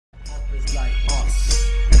others like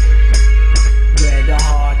us. We're the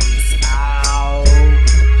hardest out.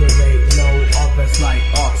 There ain't no others like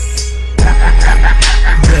us.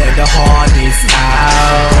 We're the hardest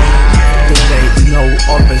out. There ain't no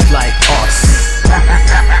others like us.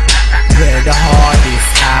 We're the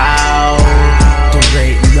hardest out. There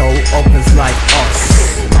ain't no others like us.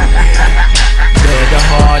 We're the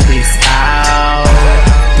hardest out.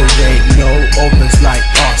 There ain't no others like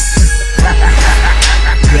us.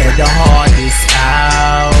 We're the hardest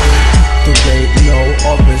out. There ain't no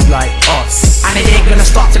others like us. And it ain't gonna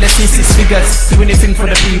stop till I see 6 figures. Do anything for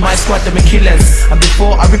the BRUMii squad, them are killers. And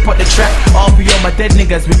before I rip out the track, I'll be on my dead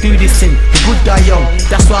niggas. We do this thing, the good die young.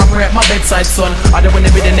 That's why I pray at my bedside, son. I don't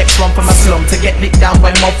wanna be the next one for my slum. To get licked down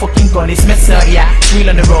by my fucking gun. It's messy out, yeah, it's real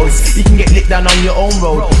on the roads. You can get licked down on your own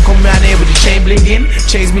road. Come round here with your chain blinging,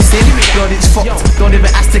 chains missing. God, it's fucked. Don't even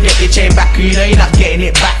ask to get your chain back, you know you're not getting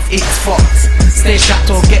it back. It's fucked. Stay strapped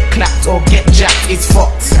or get clapped or get jacked. It's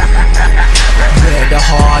fucked. We're the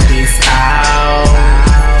hardest out.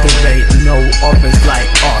 There ain't no others like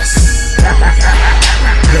us.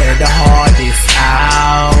 We're the hardest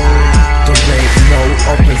out. There ain't no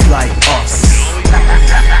others like us.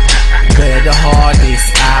 We're the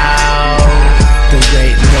hardest out. There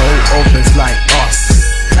ain't no others like us.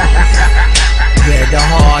 We're the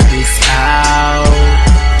hardest out.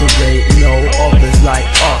 There ain't no others like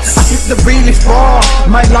us. I keep the realest bar.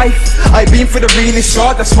 My life, I've been for the realest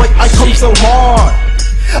God. That's why I come so hard.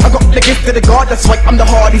 I got the gift of the God, that's why I'm the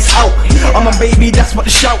hardest out. I'm a baby, that's what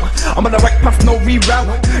the shout. I'm on the right path, no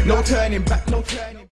reroute. No turning back, no turning.